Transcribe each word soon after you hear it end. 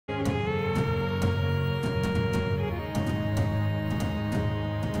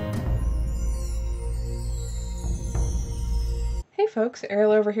folks,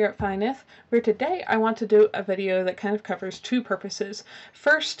 Ariel over here at Nyth, where today I want to do a video that kind of covers two purposes.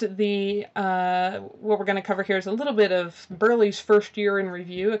 First, what we're going to cover here is a little bit of Burley's first year in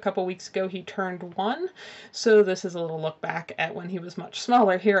review. A couple weeks ago he turned 1, so this is a little look back at when he was much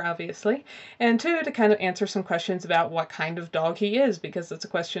smaller here, obviously. And two, to kind of answer some questions about what kind of dog he is, because it's a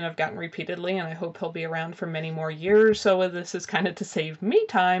question I've gotten repeatedly and I hope he'll be around for many more years. So this is kind of to save me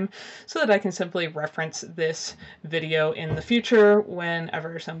time so that I can simply reference this video in the future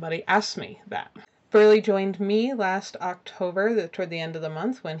whenever somebody asks me that. Burley joined me last October, toward the end of the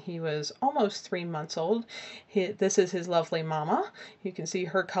month, when he was almost 3 months old. This is his lovely mama. You can see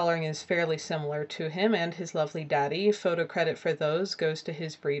her coloring is fairly similar to him and his lovely daddy. Photo credit for those goes to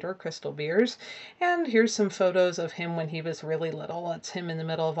his breeder, Crystal Beers. And here's some photos of him when he was really little. That's him in the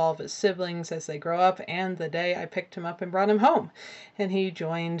middle of all of his siblings as they grow up, and the day I picked him up and brought him home. And he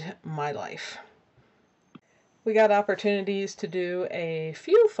joined my life. We got opportunities to do a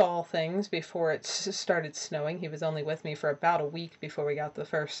few fall things before it started snowing. He was only with me for about a week before we got the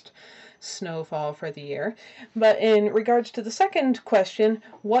first snowfall for the year. But in regards to the second question,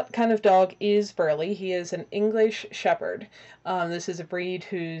 what kind of dog is Burley? He is an English Shepherd. This is a breed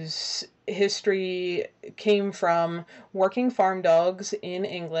whose history came from working farm dogs in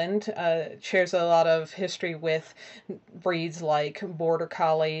England. Shares a lot of history with breeds like Border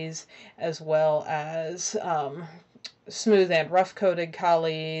Collies, as well as smooth and rough-coated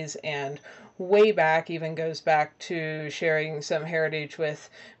collies, and way back even goes back to sharing some heritage with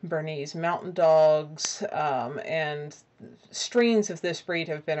Bernese mountain dogs, and strains of this breed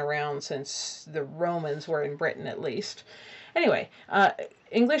have been around since the Romans were in Britain, at least. Anyway,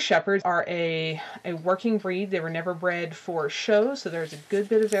 English Shepherds are a working breed. They were never bred for show, so there's a good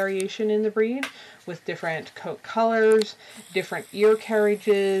bit of variation in the breed with different coat colors, different ear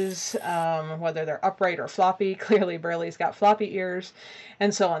carriages, whether they're upright or floppy. Clearly Burley's got floppy ears,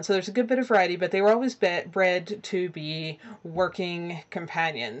 and so on. So there's a good bit of variety, but they were always bred to be working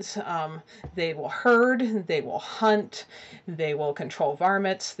companions. They will herd, they will hunt, they will control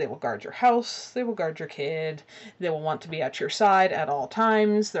varmints, they will guard your house, they will guard your kid, they will want to be at your side at all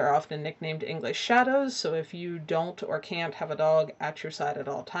times. They're often nicknamed English Shadows, so if you don't or can't have a dog at your side at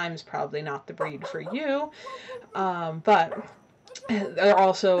all times, probably not the breed for you. But they're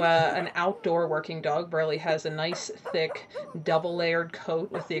also an outdoor working dog. Burley has a nice, thick, double-layered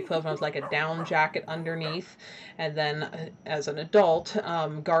coat with the equivalent of like a down jacket underneath, and then as an adult,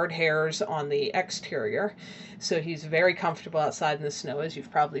 guard hairs on the exterior. So he's very comfortable outside in the snow. As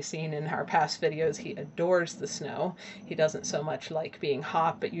you've probably seen in our past videos, he adores the snow. He doesn't so much like being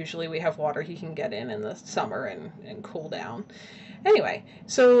hot, but usually we have water he can get in the summer and cool down. Anyway,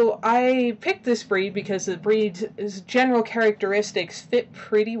 so I picked this breed because the breed's general characteristics fit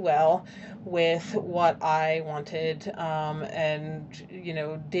pretty well with what I wanted and, you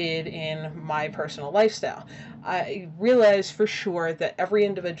know, did in my personal lifestyle. I realize for sure that every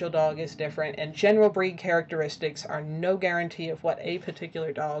individual dog is different, and general breed characteristics are no guarantee of what a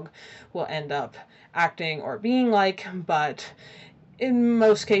particular dog will end up acting or being like, but in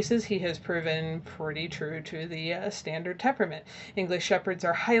most cases, he has proven pretty true to the standard temperament. English Shepherds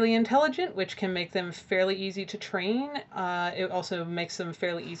are highly intelligent, which can make them fairly easy to train. It also makes them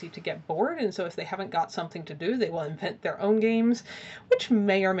fairly easy to get bored, and so if they haven't got something to do, they will invent their own games, which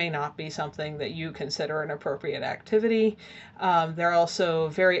may or may not be something that you consider an appropriate activity. They're also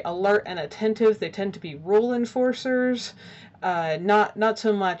very alert and attentive. They tend to be rule enforcers, not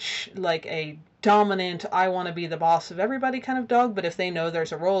so much like a dominant, I want to be the boss of everybody kind of dog, but if they know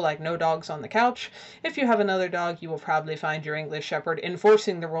there's a rule like no dogs on the couch, if you have another dog, you will probably find your English Shepherd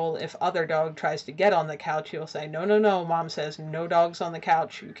enforcing the rule. If other dog tries to get on the couch, you'll say, no, no, no, mom says no dogs on the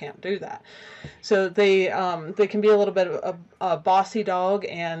couch, you can't do that. So they can be a little bit of a bossy dog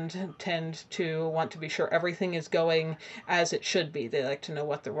and tend to want to be sure everything is going as it should be. They like to know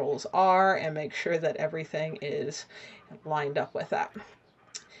what the rules are and make sure that everything is lined up with that.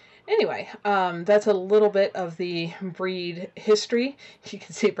 Anyway, that's a little bit of the breed history. You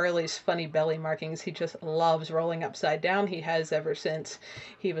can see Burley's funny belly markings. He just loves rolling upside down. He has ever since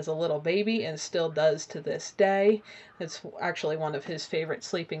he was a little baby and still does to this day. It's actually one of his favorite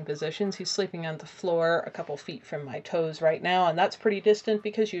sleeping positions. He's sleeping on the floor a couple feet from my toes right now, and that's pretty distant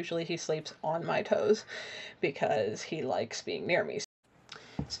because usually he sleeps on my toes because he likes being near me.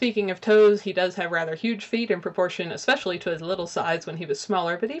 Speaking of toes, he does have rather huge feet in proportion, especially to his little size when he was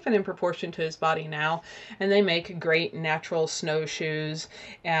smaller, but even in proportion to his body now. And they make great natural snowshoes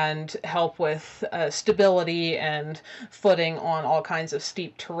and help with stability and footing on all kinds of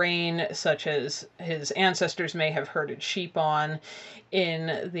steep terrain, such as his ancestors may have herded sheep on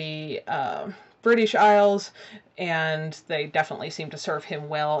in the British Isles, and they definitely seem to serve him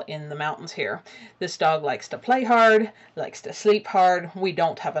well in the mountains here. This dog likes to play hard, likes to sleep hard. We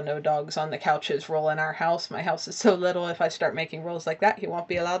don't have a no dogs on the couches rule in our house. My house is so little, if I start making rules like that, he won't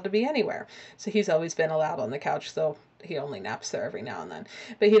be allowed to be anywhere. So he's always been allowed on the couch, though he only naps there every now and then.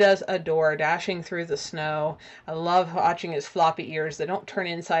 But he does adore dashing through the snow. I love watching his floppy ears. They don't turn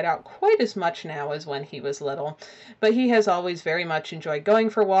inside out quite as much now as when he was little. But he has always very much enjoyed going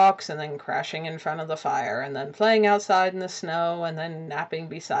for walks and then crashing in front of the fire and then playing outside in the snow and then napping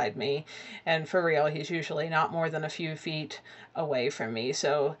beside me. And for real, he's usually not more than a few feet away from me.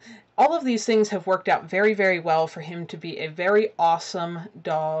 So all of these things have worked out very, very well for him to be a very awesome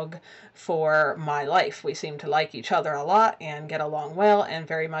dog for my life. We seem to like each other a lot and get along well and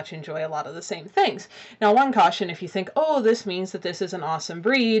very much enjoy a lot of the same things. Now, one caution, if you think, oh, this means that this is an awesome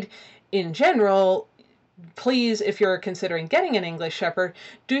breed, in general, please, if you're considering getting an English Shepherd,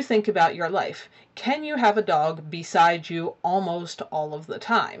 do think about your life. Can you have a dog beside you almost all of the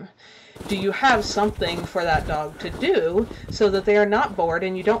time? Do you have something for that dog to do so that they are not bored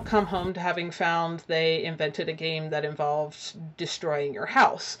and you don't come home to having found they invented a game that involves destroying your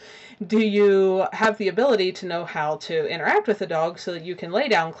house? Do you have the ability to know how to interact with the dog so that you can lay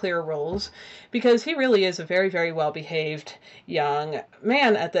down clear rules? Because he really is a very, very well-behaved young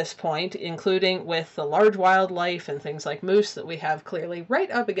man at this point, including with the large wildlife and things like moose that we have clearly right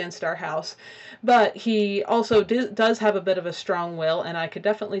up against our house. But he also does have a bit of a strong will, and I could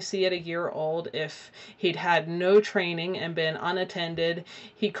definitely see at a year old, if he'd had no training and been unattended,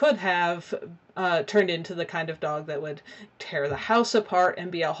 he could have turned into the kind of dog that would tear the house apart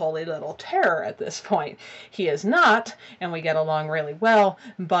and be a holy little terror at this point. He is not, and we get along really well,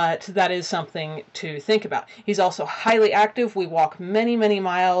 but that is something to think about. He's also highly active. We walk many, many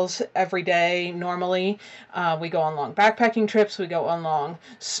miles every day normally. We go on long backpacking trips. We go on long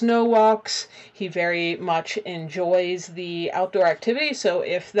snow walks. He very much enjoys the outdoor activity, so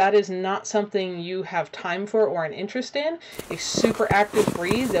if that is not something you have time for or an interest in, a super active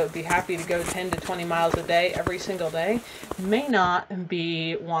breed that would be happy to go 10 to 20 miles a day every single day may not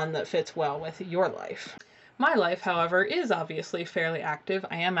be one that fits well with your life. My life, however, is obviously fairly active.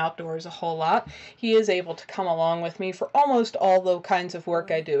 I am outdoors a whole lot. He is able to come along with me for almost all the kinds of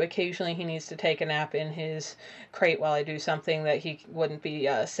work I do. Occasionally he needs to take a nap in his crate while I do something that he wouldn't be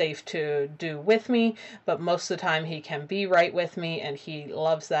safe to do with me, but most of the time he can be right with me, and he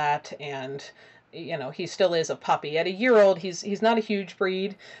loves that. And you know, he still is a puppy. At a year old, he's not a huge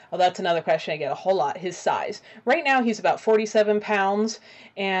breed. Oh, that's another question I get a whole lot. His size. Right now, he's about 47 pounds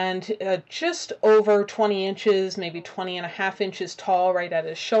and just over 20 inches, maybe 20 and a half inches tall right at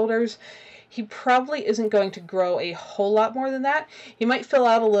his shoulders. He probably isn't going to grow a whole lot more than that. He might fill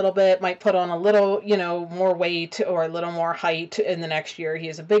out a little bit, might put on a little, more weight or a little more height in the next year. He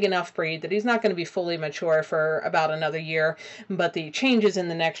is a big enough breed that he's not going to be fully mature for about another year, but the changes in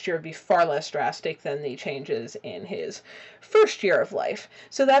the next year would be far less drastic than the changes in his first year of life.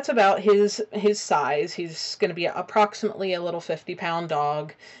 So that's about his size. He's going to be approximately a little 50-pound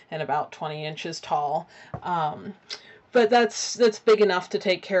dog and about 20 inches tall. But that's big enough to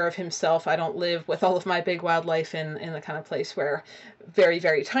take care of himself. I don't live with all of my big wildlife in the kind of place where very,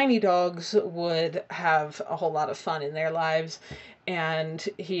 very tiny dogs would have a whole lot of fun in their lives. And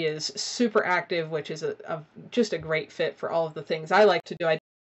he is super active, which is just a great fit for all of the things I like to do.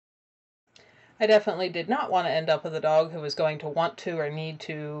 I definitely did not want to end up with a dog who was going to want to or need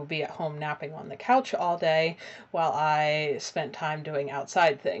to be at home napping on the couch all day while I spent time doing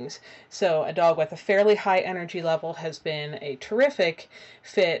outside things. So a dog with a fairly high energy level has been a terrific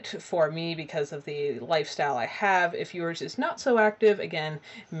fit for me because of the lifestyle I have. If yours is not so active, again,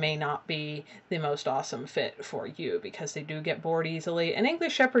 may not be the most awesome fit for you because they do get bored easily. And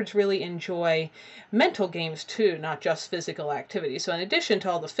English Shepherds really enjoy mental games too, not just physical activity. So in addition to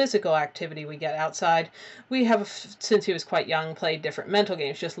all the physical activity we get outside, we have, since he was quite young, played different mental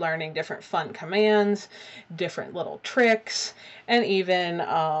games, just learning different fun commands, different little tricks, and even,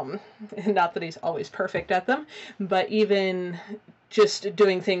 not that he's always perfect at them, but even just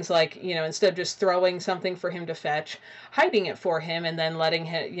doing things like, instead of just throwing something for him to fetch, hiding it for him and then letting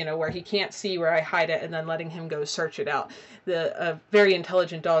him, where he can't see where I hide it, and then letting him go search it out. The very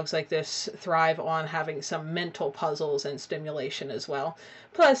intelligent dogs like this thrive on having some mental puzzles and stimulation as well.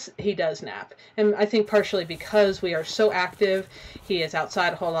 Plus, he does nap. And I think partially because we are so active, he is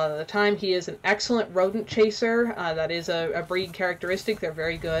outside a whole lot of the time. He is an excellent rodent chaser. That is a breed characteristic. They're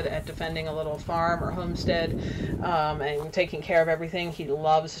very good at defending a little farm or homestead and taking care of everything everything. He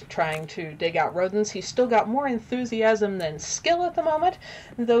loves trying to dig out rodents. He's still got more enthusiasm than skill at the moment,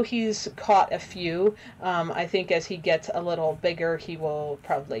 though he's caught a few. I think as he gets a little bigger, he will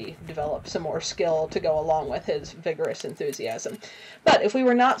probably develop some more skill to go along with his vigorous enthusiasm. But if we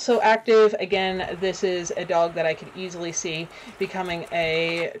were not so active, again, this is a dog that I could easily see becoming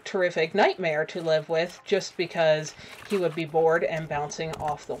a terrific nightmare to live with, just because he would be bored and bouncing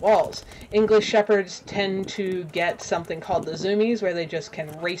off the walls. English Shepherds tend to get something called the zoomies, where they just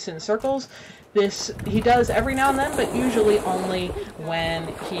can race in circles. This he does every now and then, but usually only when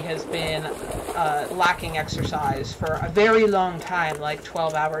he has been lacking exercise for a very long time, like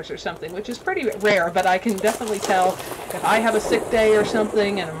 12 hours or something, which is pretty rare, but I can definitely tell if I have a sick day or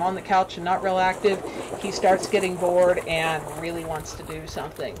something and I'm on the couch and not real active, he starts getting bored and really wants to do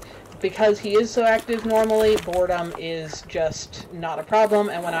something. Because he is so active normally, boredom is just not a problem,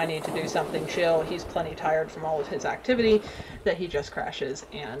 and when I need to do something chill, he's plenty tired from all of his activity that he just crashes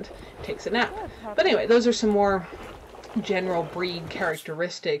and takes a nap. But anyway, those are some more general breed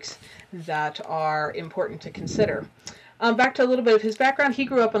characteristics that are important to consider. Back to a little bit of his background. He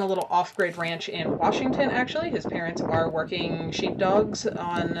grew up on a little off-grid ranch in Washington, actually. His parents are working sheepdogs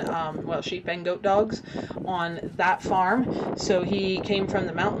on, well, sheep and goat dogs on that farm. So he came from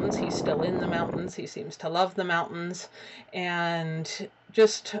the mountains. He's still in the mountains. He seems to love the mountains. And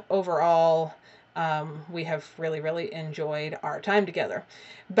just overall, we have really enjoyed our time together.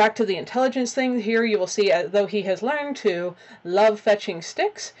 Back to the intelligence thing, here you will see, though he has learned to love fetching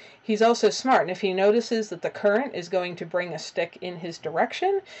sticks, he's also smart, and if he notices that the current is going to bring a stick in his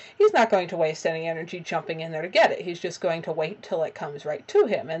direction, he's not going to waste any energy jumping in there to get it. He's just going to wait till it comes right to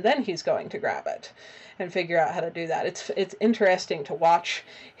him, and then he's going to grab it and figure out how to do that. It's interesting to watch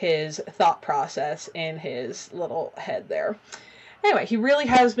his thought process in his little head there. Anyway, he really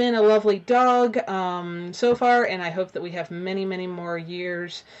has been a lovely dog so far, and I hope that we have many more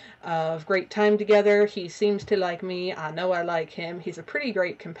years of great time together. He seems to like me. I know I like him. He's a pretty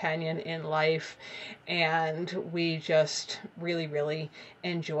great companion in life, and we just really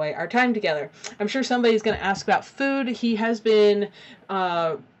enjoy our time together. I'm sure somebody's going to ask about food. He has been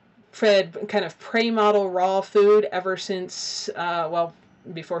fed kind of prey model raw food ever since, well,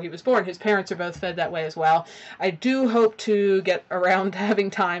 before he was born. His parents are both fed that way as well. I do hope to get around to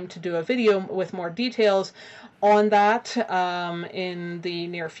having time to do a video with more details on that in the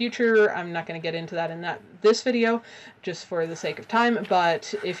near future. I'm not going to get into that in this video just for the sake of time,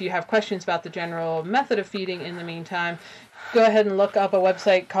 but if you have questions about the general method of feeding in the meantime, go ahead and look up a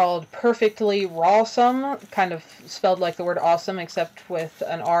website called Perfectly Rawsome, kind of spelled like the word awesome except with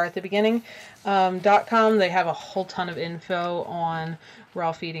an R at the beginning, .com. They have a whole ton of info on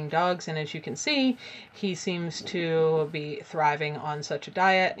raw feeding dogs, and as you can see, he seems to be thriving on such a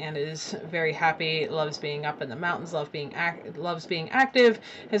diet and is very happy, loves being up in the mountains, loves being active,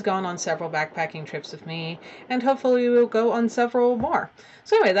 has gone on several backpacking trips with me, and hopefully we'll go on several more.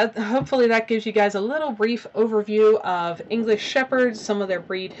 So anyway, hopefully that gives you guys a little brief overview of English Shepherds, some of their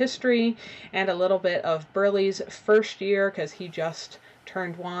breed history, and a little bit of Burley's first year, because he just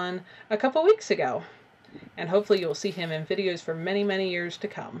turned one a couple weeks ago. And hopefully you'll see him in videos for many years to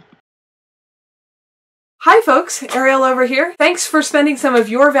come. Hi folks, Ariel over here. Thanks for spending some of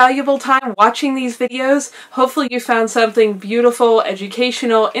your valuable time watching these videos. Hopefully you found something beautiful,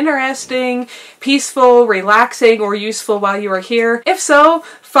 educational, interesting, peaceful, relaxing, or useful while you are here. If so,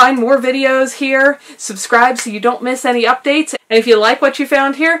 find more videos here, subscribe so you don't miss any updates, and if you like what you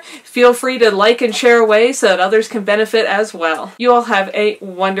found here, feel free to like and share away so that others can benefit as well. You all have a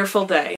wonderful day.